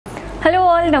Hello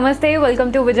all, namaste,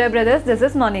 welcome to Vijay Brothers. This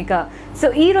is Monica. So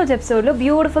ee roju episode lo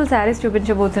beautiful sarees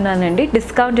చూపించబోతున్నానండి.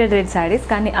 Discounted rate sarees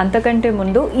కానీ అంతకంటే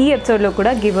ముందు ఈ episode లో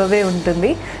కూడా give away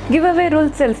ఉంటుంది. Give away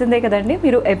rules తెలిసిందే కదండి.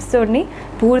 మీరు ఎపిసోడ్ ని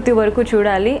పూర్తి వరకు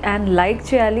చూడాలి అండ్ లైక్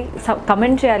చేయాలి,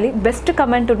 కమెంట్ చేయాలి. బెస్ట్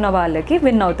కమెంట్ ఉన్న వాళ్ళకి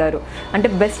విన్ అవుతారు. అంటే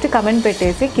బెస్ట్ కమెంట్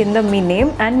పెట్టేసి కింద మీ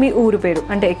నేమ్ అండ్ మీ ఊరు పేరు,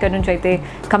 అంటే ఎక్కడి నుంచి అయితే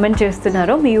కమెంట్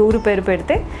చేస్తున్నారో మీ ఊరు పేరు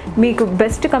పెడితే మీకు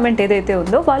బెస్ట్ కమెంట్ ఏదైతే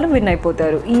ఉందో వాళ్ళు విన్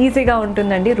అయిపోతారు. ఈజీగా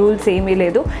ఉంటుందండి, రూల్స్ ఏమీ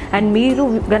లేదు. అండ్ మీరు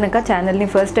గనక ఛానల్ని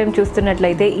ఫస్ట్ టైం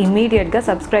చూస్తున్నట్లయితే ఇమీడియట్గా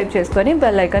సబ్స్క్రైబ్ చేసుకొని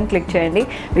బెల్ ఐకాన్ క్లిక్ చేయండి.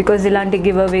 బికాజ్ ఇలాంటి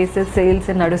గివ్ అవేస్ సేల్స్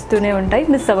నడుస్తూనే ఉంటాయి,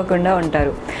 మిస్ అవ్వకుండా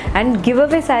ఉంటారు. అండ్ గివ్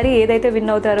అవే శారీ ఏదైతే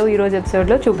విన్ అవుతారో ఈరోజు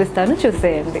ఎపిసోడ్లో చూపిస్తాను,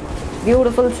 చూసేయండి.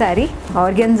 బ్యూటిఫుల్ శారీ,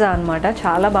 ఆర్గెన్జా అనమాట,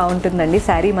 చాలా బాగుంటుందండి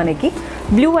శారీ. మనకి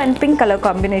బ్లూ అండ్ పింక్ కలర్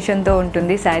కాంబినేషన్తో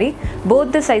ఉంటుంది sari.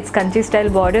 Both the sides Kanchi style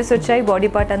borders వచ్చాయి. బాడీ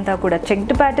పార్ట్ అంతా కూడా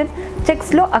చెక్డ్ ప్యాటర్న్,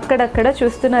 చెక్స్లో అక్కడక్కడ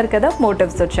చూస్తున్నారు కదా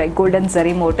మోటివ్స్ వచ్చాయి, గోల్డెన్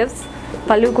జరీ మోటివ్స్.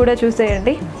 పళ్ళు కూడా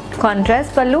చూసేయండి,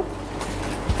 కాంట్రాస్ట్ పళ్ళు.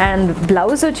 అండ్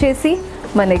బ్లౌజ్ వచ్చేసి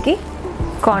మనకి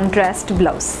contrast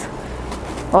blouse,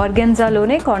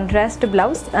 ఆర్గెన్జాలోనే contrast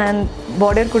blouse. And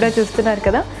border కూడా చూస్తున్నారు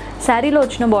కదా, శారీలో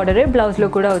వచ్చిన బార్డరే బ్లౌజ్లో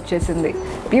కూడా వచ్చేసింది.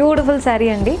 బ్యూటిఫుల్ శారీ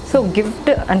అండి. సో గిఫ్ట్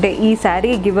అంటే ఈ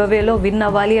శారీ గివ్ అవేలో విన్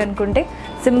అవ్వాలి అనుకుంటే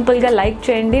సింపుల్గా లైక్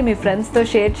చేయండి, మీ ఫ్రెండ్స్తో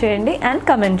షేర్ చేయండి అండ్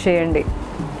కమెంట్ చేయండి.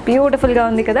 బ్యూటిఫుల్గా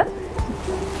ఉంది కదా.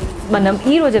 మనం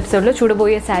ఈ రోజు ఎపిసోడ్లో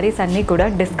చూడబోయే శారీస్ అన్నీ కూడా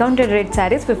డిస్కౌంటెడ్ రేట్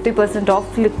శారీస్, 50% ఆఫ్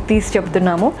తీసి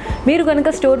చెప్తున్నాము. మీరు కనుక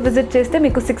స్టోర్ విజిట్ చేస్తే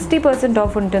మీకు 60%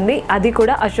 ఆఫ్ ఉంటుంది. అది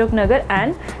కూడా అశోక్ నగర్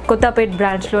అండ్ కొత్తపేట్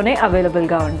బ్రాంచ్లోనే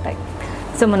అవైలబుల్గా ఉంటాయి.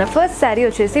 సో మన ఫస్ట్ శారీ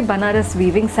వచ్చేసి బనారస్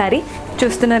వీవింగ్ శారీ.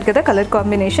 చూస్తున్నారు కదా colour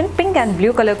combination, pink and blue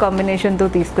colour కాంబినేషన్తో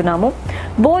తీసుకున్నాము.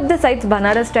 Both the sides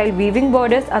Banaras style weaving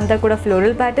borders, అంతా కూడా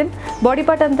ఫ్లోరల్ ప్యాటర్న్. బాడీ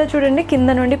పార్ట్ అంతా చూడండి, కింద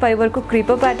నుండి పై వరకు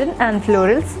క్రీపర్ ప్యాటర్న్ అండ్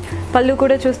ఫ్లోరల్స్. పళ్ళు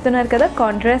కూడా చూస్తున్నారు కదా,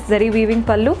 కాంట్రాస్ట్ జరీ వీవింగ్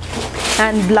పళ్ళు.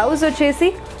 అండ్ బ్లౌజ్ వచ్చేసి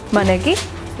మనకి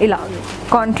ఇలా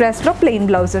కాంట్రాస్ట్లో ప్లెయిన్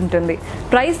బ్లౌజ్ ఉంటుంది.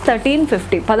 ప్రైస్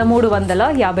 1350,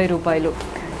 1350 రూపాయలు.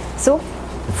 సో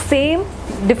సేమ్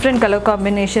డిఫరెంట్ కలర్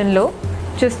కాంబినేషన్లో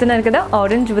చూస్తున్నారు కదా,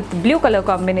 orange with blue colour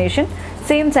combination.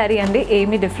 Same sari అండి,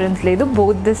 ఏమీ డిఫరెన్స్ లేదు.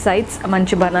 బోత్ ద సైడ్స్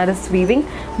మంచి బనారస్ వీవింగ్.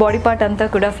 బాడీ పార్ట్ అంతా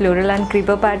కూడా floral and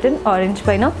creeper pattern, orange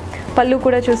పైన. పళ్ళు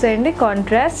కూడా చూసేయండి,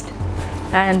 కాంట్రాస్ట్.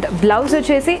 అండ్ బ్లౌజ్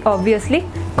వచ్చేసి ఆబ్వియస్లీ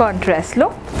కాంట్రాస్ట్లో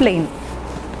ప్లెయిన్.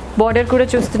 బార్డర్ కూడా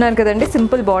చూస్తున్నారు కదండి,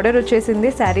 సింపుల్ బార్డర్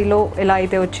వచ్చేసింది. శారీలో ఎలా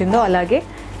అయితే వచ్చిందో అలాగే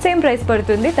సేమ్ ప్రైస్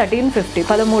పడుతుంది, 1350,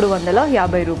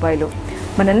 1350 రూపాయలు.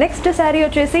 మన నెక్స్ట్ శారీ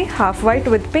వచ్చేసి half white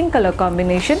with pink colour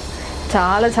combination.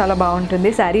 చాలా చాలా బాగుంటుంది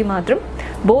శారీ మాత్రం.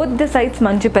 బోత్ ద సైడ్స్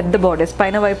మంచి పెద్ద బార్డర్స్,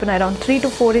 పైన వైపున around 3 to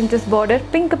 4 inches border,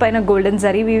 pink పైన గోల్డెన్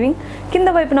జరీ వీవింగ్. కింద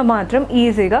వైపున మాత్రం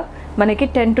ఈజీగా మనకి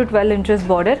 10 to 12 inches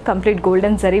border, complete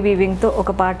golden zari వీవింగ్తో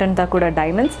ఒక పార్ట్ అంతా కూడా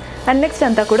డైమండ్స్ అండ్ నెక్స్ట్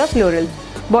అంతా కూడా ఫ్లోరల్.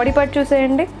 బాడీ పార్ట్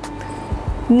చూసేయండి,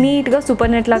 నీట్గా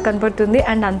సూపర్ నెట్ లాగా కనపడుతుంది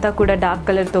అండ్ అంతా కూడా డార్క్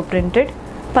కలర్తో ప్రింటెడ్.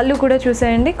 పళ్ళు కూడా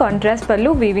చూసేయండి, కాంట్రాస్ట్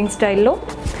పళ్ళు వీవింగ్ స్టైల్లో.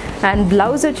 అండ్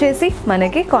బ్లౌజ్ వచ్చేసి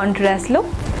మనకి కాంట్రాస్ట్లో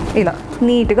ఇలా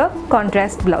నీట్గా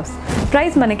కాంట్రాస్ట్ బ్లౌజ్.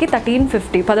 ప్రైస్ మనకి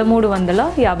 1350,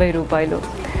 1350 రూపాయలు.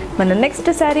 మన నెక్స్ట్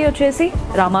శారీ వచ్చేసి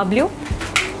రామా బ్లూ.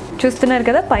 చూస్తున్నారు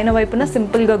కదా, పైన వైపున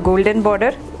సింపుల్గా గోల్డెన్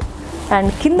బార్డర్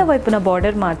అండ్ కింద వైపున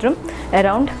బార్డర్ మాత్రం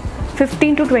అరౌండ్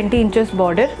 15 to 20 ఇంచెస్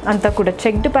బార్డర్, అంతా కూడా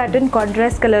చెక్డ్ ప్యాటర్న్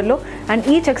కాంట్రాస్ట్ కలర్లో అండ్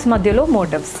ఈ చెక్స్ మధ్యలో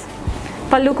మోటివ్స్.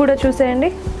 పళ్ళు కూడా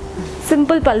చూసేయండి,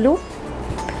 సింపుల్ పళ్ళు.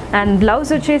 అండ్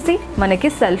బ్లౌజ్ వచ్చేసి మనకి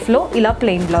సెల్ఫ్లో ఇలా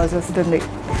ప్లెయిన్ బ్లౌజ్ వస్తుంది.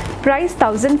 ప్రైస్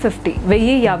 1050,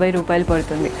 1050 రూపాయలు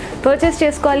పడుతుంది. పర్చేస్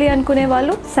చేసుకోవాలి అనుకునే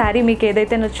వాళ్ళు శారీ మీకు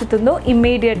ఏదైతే నచ్చుతుందో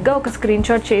ఇమ్మీడియట్గా ఒక స్క్రీన్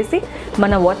షాట్ చేసి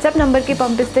మన వాట్సాప్ నెంబర్కి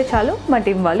పంపిస్తే చాలు, మా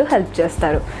టీం వాళ్ళు హెల్ప్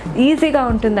చేస్తారు. ఈజీగా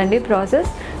ఉంటుందండి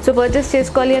ప్రాసెస్. సో పర్చేస్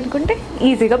చేసుకోవాలి అనుకుంటే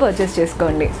ఈజీగా పర్చేస్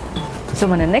చేసుకోండి. సో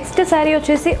మన నెక్స్ట్ శారీ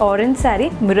వచ్చేసి ఆరెంజ్ శారీ,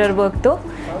 మిర్రర్ వర్క్తో.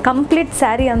 కంప్లీట్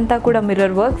శారీ అంతా కూడా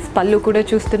మిర్రర్ వర్క్స్. పళ్ళు కూడా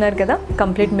చూస్తున్నారు కదా,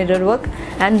 complete mirror work.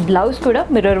 And blouse కూడా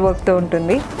మిర్రర్ వర్క్తో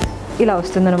ఉంటుంది. ఇలా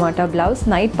వస్తుందన్నమాట బ్లౌజ్.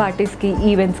 నైట్ పార్టీస్కి,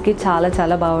 ఈవెంట్స్కి చాలా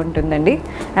చాలా బాగుంటుందండి.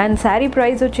 అండ్ శారీ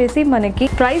ప్రైస్ వచ్చేసి మనకి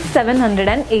ప్రైస్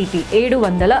 780,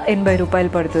 780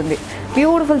 రూపాయలు పడుతుంది.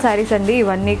 బ్యూటిఫుల్ శారీస్ అండి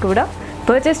ఇవన్నీ కూడా.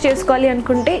 పర్చేస్ చేసుకోవాలి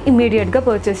అనుకుంటే ఇమీడియట్గా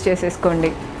పర్చేస్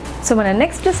చేసేసుకోండి. సో మన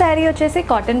నెక్స్ట్ శారీ వచ్చేసి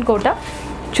కాటన్ కోటా.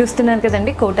 చూస్తున్నారు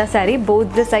కదండి, quota sari.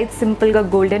 Both the sides సింపుల్గా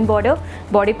గోల్డెన్ బార్డర్.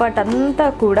 బాడీ పార్ట్ అంతా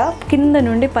కూడా కింద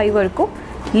నుండి పై వరకు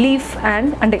లీఫ్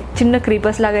అండ్ అంటే చిన్న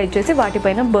క్రీపర్స్ లాగా ఇచ్చేసి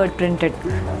వాటిపైన bird printed.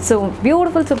 So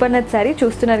beautiful super net sari.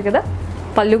 చూస్తున్నారు కదా,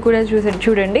 పళ్ళు కూడా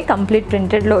చూడండి, కంప్లీట్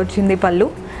ప్రింటెడ్లో వచ్చింది పళ్ళు.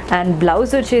 అండ్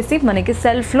బ్లౌజ్ వచ్చేసి మనకి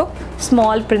సెల్ఫ్లో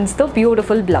స్మాల్ ప్రింట్స్తో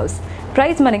బ్యూటిఫుల్ బ్లౌజ్.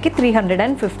 ప్రైస్ మనకి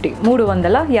 350,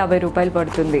 350 రూపాయలు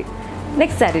పడుతుంది.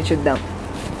 నెక్స్ట్ శారీ చూద్దాం.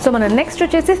 సో మన నెక్స్ట్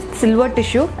వచ్చేసి సిల్వర్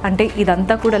టిష్యూ, అంటే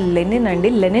ఇదంతా కూడా లెనిన్ అండి.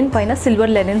 లెనిన్ పైన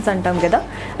సిల్వర్ లెనిన్స్ అంటాం కదా,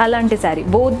 అలాంటి sari.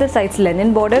 Both the sides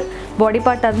Lenin border, body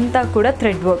part అంతా కూడా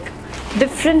thread work,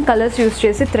 different colours use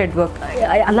చేసి థ్రెడ్ వర్క్.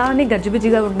 అలా అని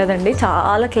గజిబిజిగా ఉండదండి,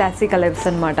 చాలా క్లాసీ కలర్స్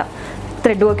అనమాట.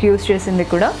 థ్రెడ్ వర్క్ యూస్ చేసింది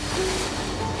కూడా.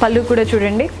 పళ్ళు కూడా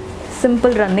చూడండి,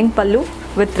 సింపుల్ రన్నింగ్ పళ్ళు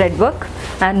with thread work.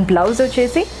 And blouse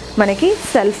వచ్చేసి మనకి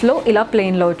సెల్ఫ్లో ఇలా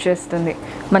ప్లెయిన్లో వచ్చేస్తుంది.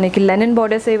 మనకి లెనిన్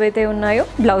బార్డర్స్ ఏవైతే ఉన్నాయో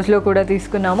బ్లౌజ్లో కూడా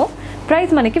తీసుకున్నామో.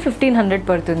 ప్రైస్ మనకి 1500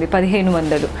 పడుతుంది,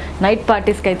 1500. నైట్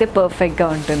పార్టీస్కి అయితే పర్ఫెక్ట్గా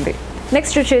ఉంటుంది.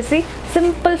 నెక్స్ట్ వచ్చేసి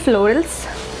సింపుల్ ఫ్లోరల్స్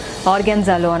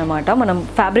ఆర్గాన్జాలో అనమాట. మనం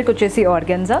ఫ్యాబ్రిక్ వచ్చేసి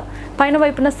ఆర్గాన్జా, పైన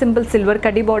వైపున సింపుల్ సిల్వర్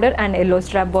కడ్డీ border and yellow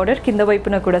strap border, కింద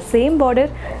వైపున కూడా సేమ్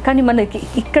బార్డర్. కానీ మనకి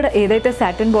ఇక్కడ ఏదైతే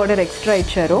సాటిన్ బార్డర్ ఎక్స్ట్రా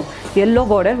ఇచ్చారో ఎల్లో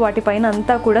బార్డర్, వాటిపైన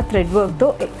అంతా కూడా థ్రెడ్ వర్క్తో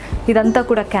ఇదంతా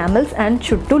కూడా క్యామెల్స్ అండ్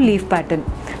చుట్టూ లీఫ్ ప్యాటర్న్.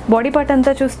 బాడీ పార్ట్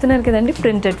అంతా చూస్తున్నారు కదండి,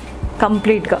 ప్రింటెడ్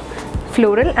కంప్లీట్గా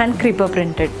ఫ్లోరల్ అండ్ క్రీపర్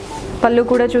ప్రింటెడ్. పళ్ళు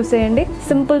కూడా చూసేయండి,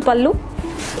 సింపుల్ పళ్ళు.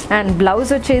 అండ్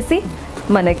బ్లౌజ్ వచ్చేసి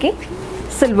మనకి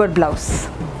సిల్వర్ బ్లౌజ్.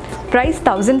 ప్రైస్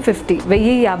 1050,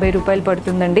 1050 రూపాయలు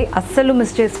పడుతుందండి. అస్సలు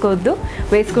మిస్ చేసుకోవద్దు,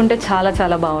 వేసుకుంటే చాలా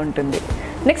చాలా బాగుంటుంది.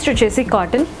 నెక్స్ట్ వచ్చేసి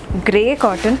cotton, grey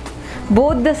cotton,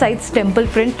 both the sides temple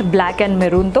print black and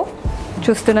మెరూన్తో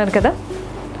చూస్తున్నారు కదా,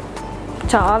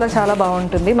 చాలా చాలా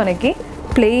బాగుంటుంది. మనకి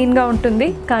ప్లెయిన్గా ఉంటుంది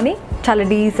కానీ చాలా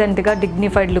డీసెంట్గా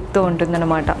డిగ్నిఫైడ్ లుక్తో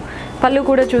ఉంటుందన్నమాట. పళ్ళు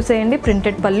కూడా చూసేయండి,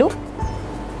 ప్రింటెడ్ పళ్ళు.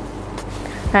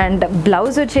 అండ్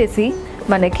బ్లౌజ్ వచ్చేసి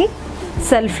మనకి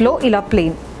సెల్ఫ్లో ఇలా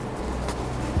ప్లెయిన్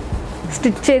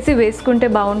స్టిచ్ చేసి వేసుకుంటే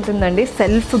బాగుంటుందండి.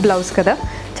 సెల్ఫ్ బ్లౌజ్ కదా,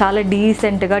 చాలా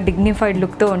డీసెంట్గా డిగ్నిఫైడ్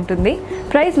లుక్తో ఉంటుంది.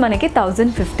 ప్రైస్ మనకి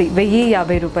 1050,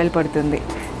 1050 రూపాయలు పడుతుంది.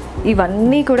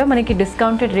 ఇవన్నీ కూడా మనకి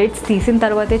డిస్కౌంటెడ్ రేట్స్ తీసిన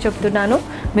తర్వాతే చెప్తున్నాను,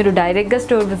 మీరు డైరెక్ట్గా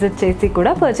స్టోర్ విజిట్ చేసి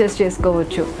కూడా పర్చేస్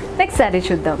చేసుకోవచ్చు. నెక్స్ట్ శారీ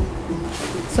చూద్దాం.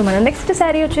 సో మన నెక్స్ట్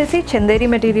శారీ వచ్చేసి చందేరి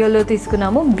మెటీరియల్లో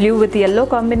తీసుకున్నాము. Blue with yellow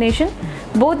combination.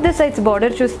 Both the sides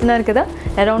border చూస్తున్నారు కదా,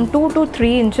 around 2 to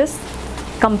 3 inches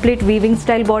complete weaving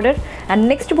style border. And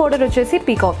next border వచ్చేసి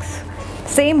పీకాక్స్,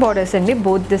 సేమ్ బార్డర్స్ అండి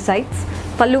బోత్ ద సైడ్స్.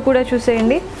 పళ్ళు కూడా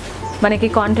చూసేయండి, మనకి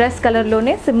కాంట్రాస్ట్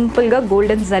కలర్లోనే సింపుల్గా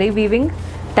గోల్డెన్ జరీ వీవింగ్,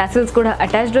 టాసిల్స్ కూడా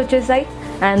అటాచ్డ్ వచ్చేసాయి.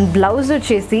 అండ్ బ్లౌజ్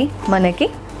వచ్చేసి మనకి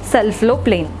సెల్ఫ్లో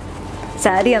ప్లెయిన్.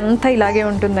 శారీ అంతా ఇలాగే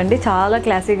ఉంటుందండి, చాలా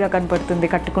క్లాసీగా కనపడుతుంది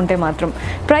కట్టుకుంటే మాత్రం.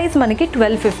 ప్రైస్ మనకి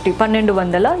 1250,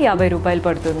 1250 రూపాయలు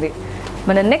పడుతుంది.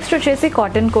 మన నెక్స్ట్ వచ్చేసి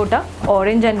cotton quota,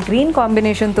 orange and green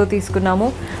కాంబినేషన్తో తీసుకున్నాము.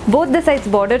 బోత్ ద సైడ్స్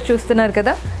బార్డర్ చూస్తున్నారు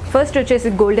కదా, ఫస్ట్ వచ్చేసి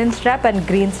golden strap and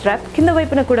green strap, కింద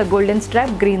వైపున కూడా గోల్డెన్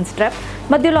స్ట్రాప్ గ్రీన్ స్ట్రాప్,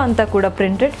 మధ్యలో అంతా కూడా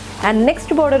ప్రింటెడ్. అండ్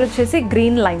నెక్స్ట్ బార్డర్ వచ్చేసి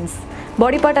గ్రీన్ లైన్స్.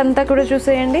 బాడీ పార్ట్ అంతా కూడా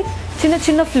చూసేయండి, చిన్న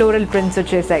చిన్న ఫ్లోరల్ ప్రింట్స్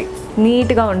వచ్చేసాయి.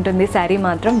 నీట్గా ఉంటుంది శారీ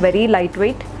మాత్రం, very light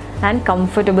weight and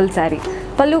comfortable sari.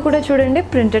 పళ్ళు కూడా చూడండి,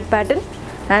 ప్రింటెడ్ ప్యాటర్న్.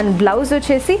 అండ్ బ్లౌజ్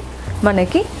వచ్చేసి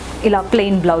మనకి ఇలా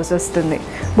ప్లెయిన్ బ్లౌజ్ వస్తుంది.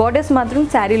 బార్డర్స్ మాత్రం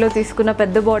శారీలో తీసుకున్న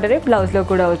పెద్ద బార్డరే బ్లౌజ్లో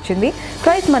కూడా వచ్చింది.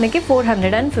 ప్రైస్ మనకి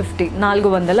 450,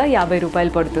 450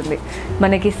 రూపాయలు పడుతుంది.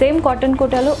 మనకి సేమ్ కాటన్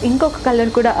కోటాలో ఇంకొక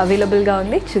కలర్ కూడా అవైలబుల్గా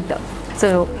ఉంది, చూద్దాం. సో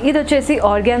ఇది వచ్చేసి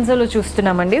ఆర్గాన్జాలో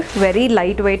చూస్తున్నామండి, వెరీ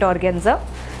లైట్ వెయిట్ ఆర్గాన్జా.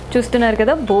 చూస్తున్నారు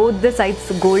కదా, both the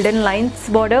sides golden lines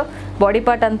border, body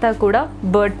part అంతా కూడా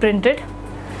బర్డ్ ప్రింటెడ్.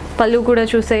 పళ్ళు కూడా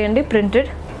చూసేయండి,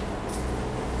 ప్రింటెడ్.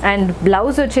 అండ్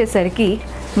బ్లౌజ్ వచ్చేసరికి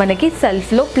మనకి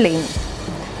సెల్ఫ్లో ప్లెయిన్.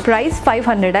 ప్రైస్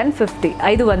 550,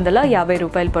 550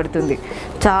 రూపాయలు పడుతుంది.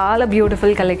 చాలా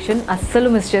బ్యూటిఫుల్ కలెక్షన్, అస్సలు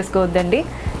మిస్ చేసుకోవద్దండి.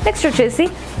 నెక్స్ట్ వచ్చేసి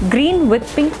గ్రీన్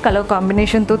విత్ పింక్ కలర్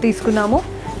కాంబినేషన్తో తీసుకున్నాము.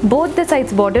 బోత్ ద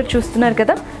సైడ్స్ బార్డర్ చూస్తున్నారు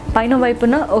కదా, పైన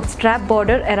వైపున ఒక strap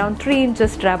border, around 3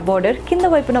 inches strap border, కింద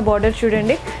వైపున బార్డర్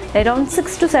చూడండి, అరౌండ్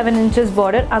 6 to 7 inches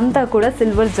బార్డర్, అంతా కూడా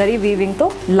సిల్వర్ జరీ వీవింగ్తో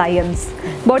లయన్స్.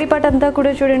 బాడీ పార్ట్ అంతా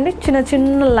కూడా చూడండి, చిన్న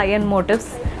చిన్న లయన్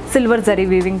మోటివ్స్ సిల్వర్ జరీ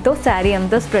వీవింగ్తో శారీ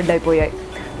అంతా స్ప్రెడ్ అయిపోయాయి.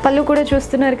 పళ్ళు కూడా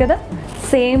చూస్తున్నారు కదా,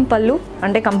 సేమ్ పళ్ళు,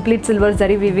 అంటే కంప్లీట్ సిల్వర్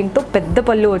జరీ వీవింగ్తో పెద్ద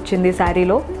పళ్ళు వచ్చింది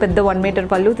శారీలో, పెద్ద 1 meter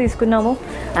పళ్ళు తీసుకున్నాము.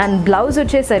 అండ్ బ్లౌజ్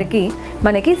వచ్చేసరికి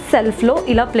మనకి సెల్ఫ్లో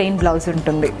ఇలా ప్లెయిన్ బ్లౌజ్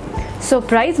ఉంటుంది. సో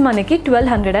ప్రైస్ మనకి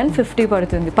 1250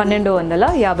 పడుతుంది,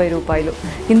 1250 రూపాయలు.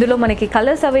 ఇందులో మనకి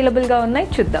కలర్స్ అవైలబుల్గా ఉన్నాయి,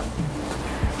 చూద్దాం.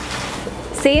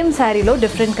 సేమ్ శారీలో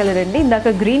డిఫరెంట్ కలర్ అండి, ఇందాక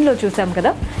గ్రీన్లో చూసాం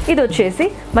కదా, ఇది వచ్చేసి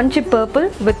మంచి purple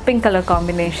with pink colour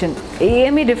combination.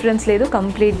 ఏమీ డిఫరెన్స్ లేదు,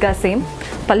 కంప్లీట్గా సేమ్.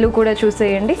 పళ్ళు కూడా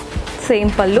చూసేయండి,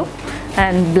 సేమ్ పళ్ళు.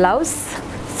 అండ్ బ్లౌజ్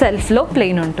సెల్ఫ్లో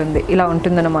ప్లెయిన్ ఉంటుంది, ఇలా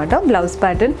ఉంటుందన్నమాట బ్లౌజ్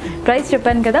ప్యాటర్న్. ప్రైస్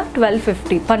చెప్పాను కదా,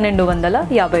 1250,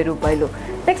 1250 రూపాయలు.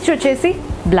 నెక్స్ట్ వచ్చేసి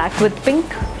బ్లాక్ విత్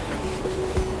పింక్.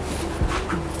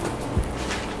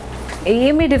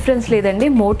 ఏమీ డిఫరెన్స్ లేదండి,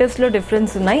 మోటివ్స్లో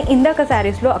డిఫరెన్స్ ఉన్నాయి. ఇందాక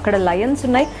శారీస్లో అక్కడ లయన్స్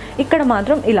ఉన్నాయి, ఇక్కడ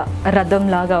మాత్రం ఇలా రథం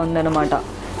లాగా ఉందన్నమాట.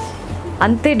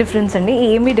 అంతే డిఫరెన్స్ అండి,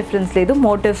 ఏమీ డిఫరెన్స్ లేదు.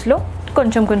 మోటివ్స్లో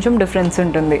కొంచెం కొంచెం డిఫరెన్స్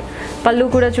ఉంటుంది. పళ్ళు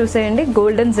కూడా చూసేయండి,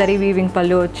 గోల్డెన్ జరీ వీవింగ్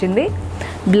పళ్ళు వచ్చింది.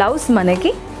 బ్లౌజ్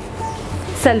మనకి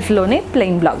సెల్ఫ్లోనే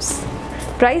ప్లెయిన్ బ్లౌజ్.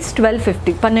 ప్రైస్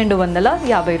 1250,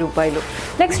 1250 రూపాయలు.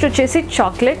 నెక్స్ట్ వచ్చేసి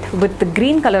chocolate with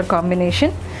green colour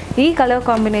combination. ఈ కలర్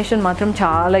కాంబినేషన్ మాత్రం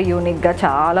చాలా యూనిక్గా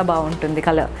చాలా బాగుంటుంది.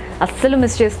 కలర్ అస్సలు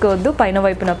మిస్ చేసుకోవద్దు. పైన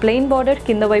వైపున ప్లెయిన్ బార్డర్,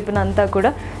 కింద వైపున అంతా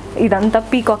కూడా ఇదంతా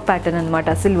పీకాక్ ప్యాటర్న్ అనమాట,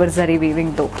 సిల్వర్ జరీ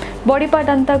వీవింగ్తో. బాడీ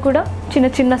పార్ట్ అంతా కూడా చిన్న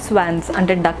చిన్న స్వాన్స్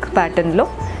అంటే డక్ ప్యాటర్న్లో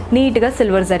నీట్గా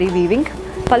సిల్వర్ జరీ వీవింగ్.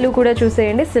 పళ్ళు కూడా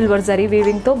చూసేయండి, సిల్వర్ జరీ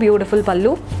వీవింగ్తో బ్యూటిఫుల్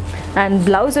పళ్ళు. అండ్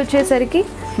బ్లౌజ్ వచ్చేసరికి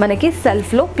మనకి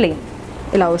సెల్ఫ్లో ప్లెయిన్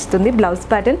ఇలా వస్తుంది బ్లౌజ్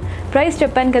ప్యాటర్న్. ప్రైస్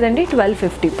చెప్పాను కదండి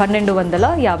 1250,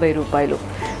 1250 రూపాయలు.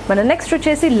 మన నెక్స్ట్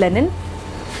వచ్చేసి లెనిన్,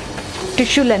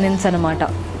 టిష్యూ లెనిన్స్ అనమాట.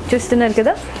 చూస్తున్నారు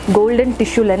కదా, golden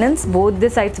tissue linens. Both the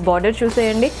sides border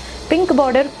చూసేయండి, పింక్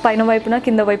బార్డర్, పైన వైపున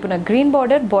కింద వైపున గ్రీన్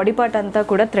బార్డర్. బాడీ పార్ట్ అంతా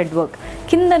కూడా థ్రెడ్ వర్క్,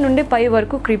 కింద నుండి పై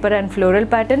వరకు క్రీపర్ అండ్ ఫ్లోరల్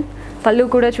ప్యాటర్న్. పళ్ళు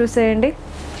కూడా చూసేయండి,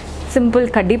 సింపుల్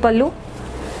కడ్డీ పళ్ళు.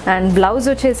 అండ్ బ్లౌజ్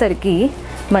వచ్చేసరికి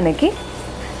మనకి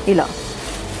ఇలా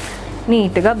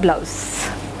నీట్గా బ్లౌజ్,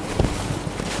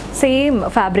 సేమ్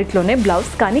ఫ్యాబ్రిక్లోనే బ్లౌజ్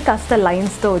కానీ కాస్త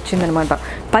లైన్స్తో వచ్చిందనమాట.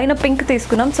 పైన పింక్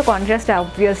తీసుకున్నాం, సో కాంట్రాస్ట్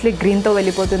ఆబ్వియస్లీ గ్రీన్తో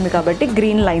వెళ్ళిపోతుంది కాబట్టి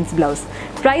గ్రీన్ లైన్స్ బ్లౌజ్.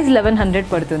 ప్రైస్ 1100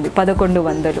 పడుతుంది,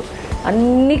 1100.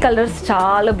 అన్ని కలర్స్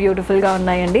చాలా బ్యూటిఫుల్గా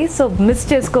ఉన్నాయండి, సో మిస్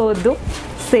చేసుకోవద్దు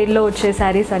సేల్లో వచ్చే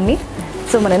శారీస్ అన్నీ.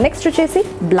 సో మన నెక్స్ట్ వచ్చేసి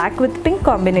బ్లాక్ విత్ పింక్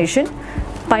కాంబినేషన్.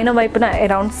 పైన వైపున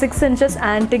అరౌండ్ 6 inches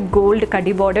యాంటిక్ గోల్డ్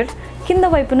కడ్డీ బార్డర్, కింద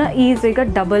వైపున ఈజీగా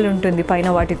డబల్ ఉంటుంది పైన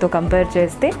వాటితో కంపేర్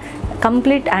చేస్తే.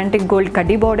 కంప్లీట్ యాంటిక్ గోల్డ్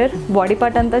కడ్డీ బార్డర్. బాడీ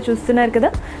పార్ట్ అంతా చూస్తున్నారు కదా,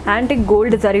 యాంటిక్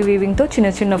గోల్డ్ జరీ వీవింగ్తో చిన్న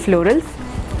చిన్న ఫ్లోరల్స్.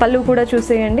 పళ్ళు కూడా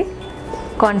చూసేయండి,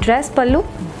 కాంట్రాస్ట్ పళ్ళు.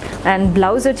 అండ్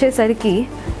బ్లౌజ్ వచ్చేసరికి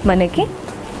మనకి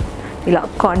ఇలా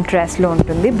కాంట్రాస్ట్లో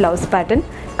ఉంటుంది blouse pattern.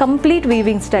 Complete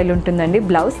weaving style ఉంటుందండి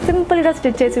బ్లౌజ్. సింపుల్గా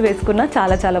స్టిచ్ చేసి వేసుకున్నా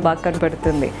చాలా చాలా బాగా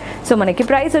కనపడుతుంది. సో మనకి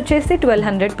ప్రైస్ వచ్చేసి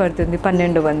 1200 పడుతుంది,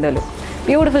 1200.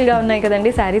 బ్యూటిఫుల్గా ఉన్నాయి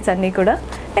కదండి శారీస్ అన్నీ కూడా.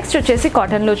 నెక్స్ట్ వచ్చేసి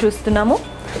కాటన్లో చూస్తున్నాము.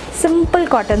 సింపుల్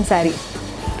కాటన్ శారీ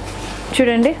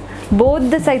చూడండి, బోత్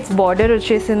ద సైడ్స్ బార్డర్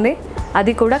వచ్చేసింది,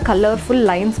 అది కూడా colourful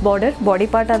lines border. Body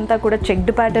part అంతా కూడా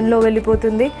చెక్డ్ ప్యాటర్న్లో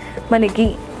వెళ్ళిపోతుంది. మనకి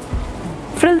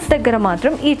ఫ్రిల్స్ దగ్గర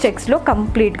మాత్రం ఈ చెక్స్లో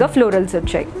కంప్లీట్గా ఫ్లోరల్స్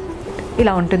వచ్చాయి,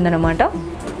 ఇలా ఉంటుందన్నమాట.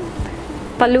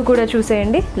 పళ్ళు కూడా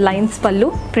చూసేయండి, లైన్స్ పళ్ళు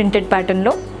ప్రింటెడ్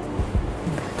ప్యాటర్న్లో.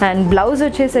 అండ్ బ్లౌజ్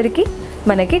వచ్చేసరికి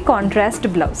మనకి కాంట్రాస్ట్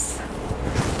బ్లౌజ్.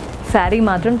 శారీ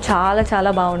మాత్రం చాలా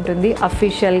చాలా బాగుంటుంది.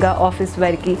 అఫీషియల్గా ఆఫీస్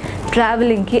వేర్కి,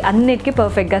 ట్రావెలింగ్కి అన్నిటికీ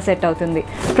పర్ఫెక్ట్గా సెట్ అవుతుంది.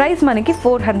 ప్రైస్ మనకి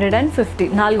 450,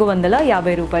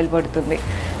 450 రూపాయలు పడుతుంది.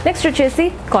 నెక్స్ట్ వచ్చేసి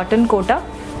cotton quota,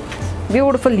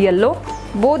 beautiful yellow.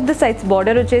 Both the sides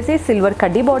border వచ్చేసి సిల్వర్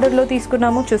కడ్డీ బార్డర్లో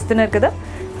తీసుకున్నాము, చూస్తున్నారు కదా.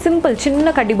 సింపుల్ చిన్న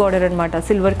కడ్డీ బార్డర్ అనమాట,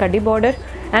 సిల్వర్ కడ్డీ బార్డర్.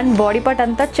 అండ్ బాడీ పార్ట్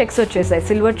అంతా చెక్స్ వచ్చేసాయి,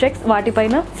 సిల్వర్ చెక్స్,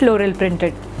 వాటిపైన ఫ్లోరల్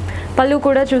ప్రింటెడ్. పళ్ళు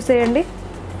కూడా చూసేయండి,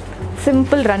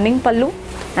 సింపుల్ రన్నింగ్ పళ్ళు.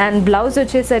 అండ్ బ్లౌజ్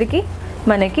వచ్చేసరికి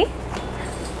మనకి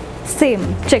సేమ్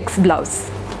చెక్స్ బ్లౌజ్.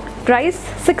 ప్రైస్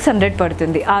 600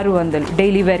 పడుతుంది, 600.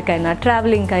 డైలీ వేర్కైనా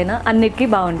ట్రావెలింగ్కైనా అన్నిటికీ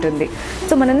బాగుంటుంది.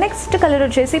 సో మన నెక్స్ట్ కలర్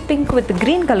వచ్చేసి pink with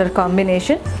green colour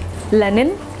combination.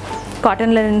 Lenin,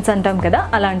 cotton linens అంటాం కదా,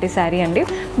 అలాంటి శారీ అండి.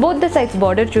 బోత్ ద సైడ్స్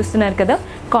బార్డర్ చూస్తున్నారు కదా,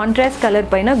 కాంట్రాస్ట్ కలర్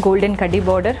పైన గోల్డెన్ కడ్డీ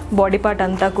బార్డర్. బాడీ పార్ట్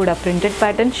అంతా కూడా ప్రింటెడ్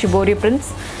ప్యాటర్న్, షిబోరి ప్రింట్స్.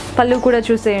 పళ్ళు కూడా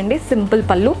చూసేయండి, సింపుల్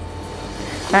పళ్ళు.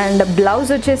 అండ్ బ్లౌజ్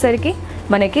వచ్చేసరికి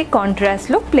మనకి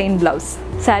కాంట్రాస్ట్లో ప్లెయిన్ బ్లౌజ్.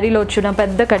 శారీలో వచ్చిన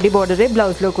పెద్ద కడ్డీ బార్డరే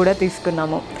బ్లౌజ్లో కూడా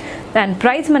తీసుకున్నాము. అండ్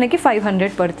ప్రైస్ మనకి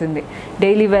 500 పడుతుంది.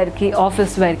 డైలీ వేర్కి,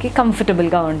 ఆఫీస్ వేర్కి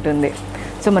కంఫర్టబుల్గా ఉంటుంది.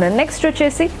 సో మన నెక్స్ట్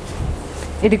వచ్చేసి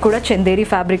ఇది కూడా చందేరి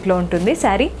ఫ్యాబ్రిక్లో ఉంటుంది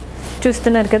శారీ,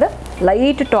 చూస్తున్నారు కదా.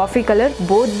 Light toffee colour,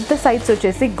 both the sides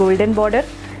వచ్చేసి గోల్డెన్ బార్డర్.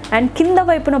 అండ్ కింద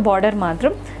వైపున బార్డర్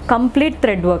మాత్రం కంప్లీట్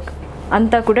థ్రెడ్ వర్క్,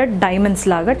 అంతా కూడా డైమండ్స్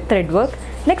లాగా థ్రెడ్ వర్క్.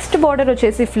 నెక్స్ట్ బార్డర్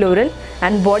వచ్చేసి ఫ్లోరల్.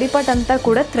 అండ్ బాడీ పార్ట్ అంతా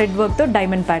కూడా థ్రెడ్ వర్క్తో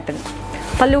డైమండ్ ప్యాటర్న్.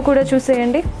 పళ్ళు కూడా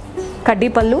చూసేయండి, కడ్డీ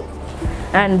పళ్ళు.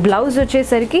 అండ్ బ్లౌజ్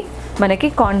వచ్చేసరికి మనకి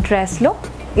కాంట్రాస్ట్లో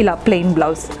ఇలా ప్లెయిన్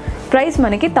బ్లౌజ్. ప్రైస్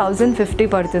మనకి 1050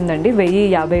 పడుతుందండి,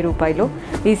 1050 రూపాయలు.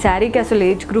 ఈ శారీకి అసలు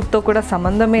ఏజ్ గ్రూప్తో కూడా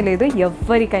సంబంధమే లేదు,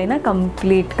 ఎవరికైనా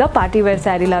కంప్లీట్గా పార్టీ వేర్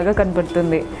శారీ లాగా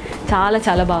కనపడుతుంది. చాలా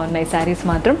చాలా బాగున్నాయి శారీస్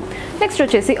మాత్రం. నెక్స్ట్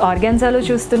వచ్చేసి ఆర్గాన్జాలో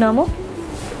చూస్తున్నాము.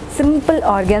 సింపుల్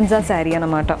ఆర్గాన్జా శారీ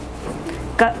అన్నమాట.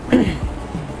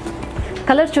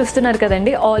 కలర్ చూస్తున్నారు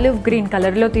కదండి, ఆలివ్ గ్రీన్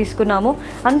కలర్లో తీసుకున్నాము.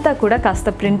 అంతా కూడా కాస్త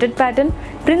ప్రింటెడ్ ప్యాటర్న్.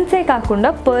 ప్రింట్సే కాకుండా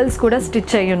పర్ల్స్ కూడా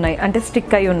స్టిచ్ అయి ఉన్నాయి, అంటే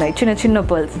స్టిక్ అయి ఉన్నాయి, చిన్న చిన్న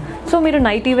పర్ల్స్. సో మీరు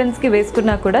నైట్ ఈవెంట్స్కి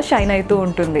వేసుకున్నా కూడా షైన్ అవుతూ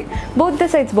ఉంటుంది. బోత్ ద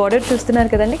సైడ్స్ బార్డర్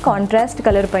చూస్తున్నారు కదండి, కాంట్రాస్ట్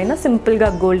కలర్ పైన సింపుల్గా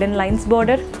గోల్డెన్ లైన్స్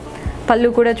బార్డర్.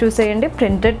 పళ్ళు కూడా చూసేయండి,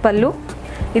 ప్రింటెడ్ పళ్ళు.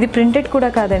 ఇది ప్రింటెడ్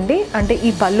కూడా కాదండి, అంటే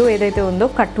ఈ పళ్ళు ఏదైతే ఉందో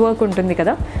కట్ వర్క్ ఉంటుంది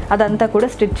కదా, అదంతా కూడా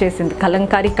స్టిచ్ చేసింది,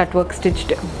 Kalamkari cut work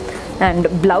stitched. And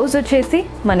blouse వచ్చేసి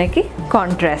మనకి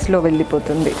కాంట్రాస్ట్లో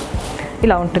వెళ్ళిపోతుంది.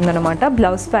 ఇలా ఉంటుందన్నమాట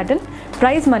బ్లౌజ్ ప్యాటర్న్.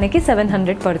 ప్రైస్ మనకి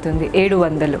 700 పడుతుంది,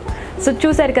 700. సో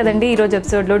చూసారు కదండి ఈరోజు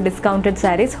ఎపిసోడ్లో డిస్కౌంటెడ్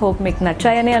శారీస్. హోప్ మీకు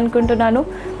నచ్చాయని అనుకుంటున్నాను.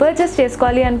 పర్చేస్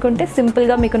చేసుకోవాలి అనుకుంటే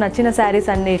సింపుల్గా మీకు నచ్చిన శారీస్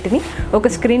అన్నిటిని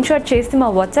ఒక స్క్రీన్ షాట్ చేసి మా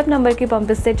వాట్సాప్ నెంబర్కి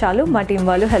పంపిస్తే చాలు, మా టీం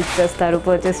వాళ్ళు హెల్ప్ చేస్తారు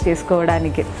పర్చేస్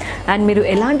చేసుకోవడానికి. అండ్ మీరు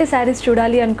ఎలాంటి శారీస్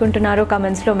చూడాలి అనుకుంటున్నారో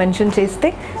కమెంట్స్లో మెన్షన్ చేస్తే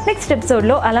నెక్స్ట్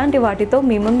ఎపిసోడ్లో అలాంటి వాటితో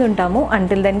మీ ముందు ఉంటాము.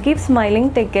 Until then keep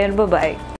smiling, take care, bye.